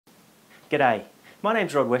G'day, my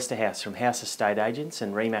name's Westerhuis from House Estate Agents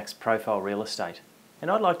and Remax Profile Real Estate, and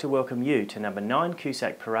I'd like to welcome you to number 9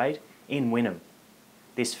 Cusack Parade in Wynnum.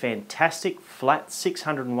 This fantastic flat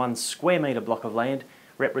 601 square metre block of land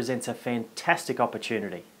represents a fantastic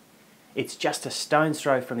opportunity. It's just a stone's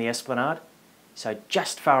throw from the Esplanade, so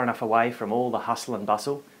just far enough away from all the hustle and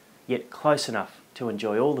bustle, yet close enough to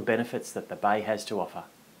enjoy all the benefits that the Bay has to offer.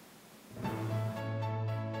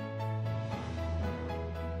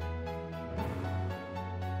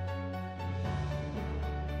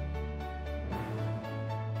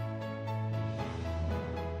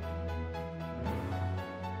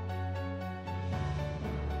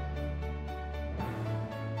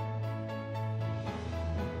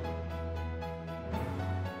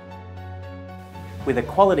 With a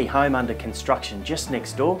quality home under construction just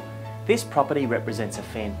next door, this property represents a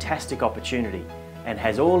fantastic opportunity and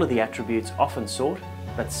has all of the attributes often sought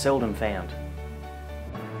but seldom found.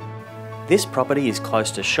 This property is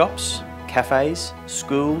close to shops, cafes,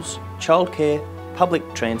 schools, childcare,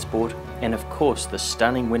 public transport and of course the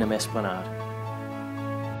stunning Wynnum Esplanade.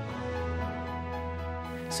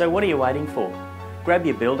 So what are you waiting for? Grab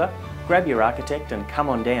your builder, grab your architect and come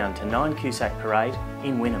on down to 9 Cusack Parade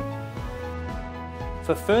in Wynnum.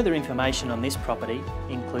 For further information on this property,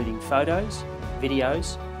 including photos,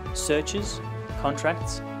 videos, searches,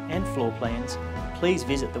 contracts and floor plans, please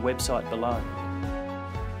visit the website below.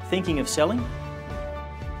 Thinking of selling?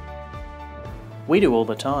 We do all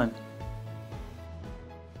the time.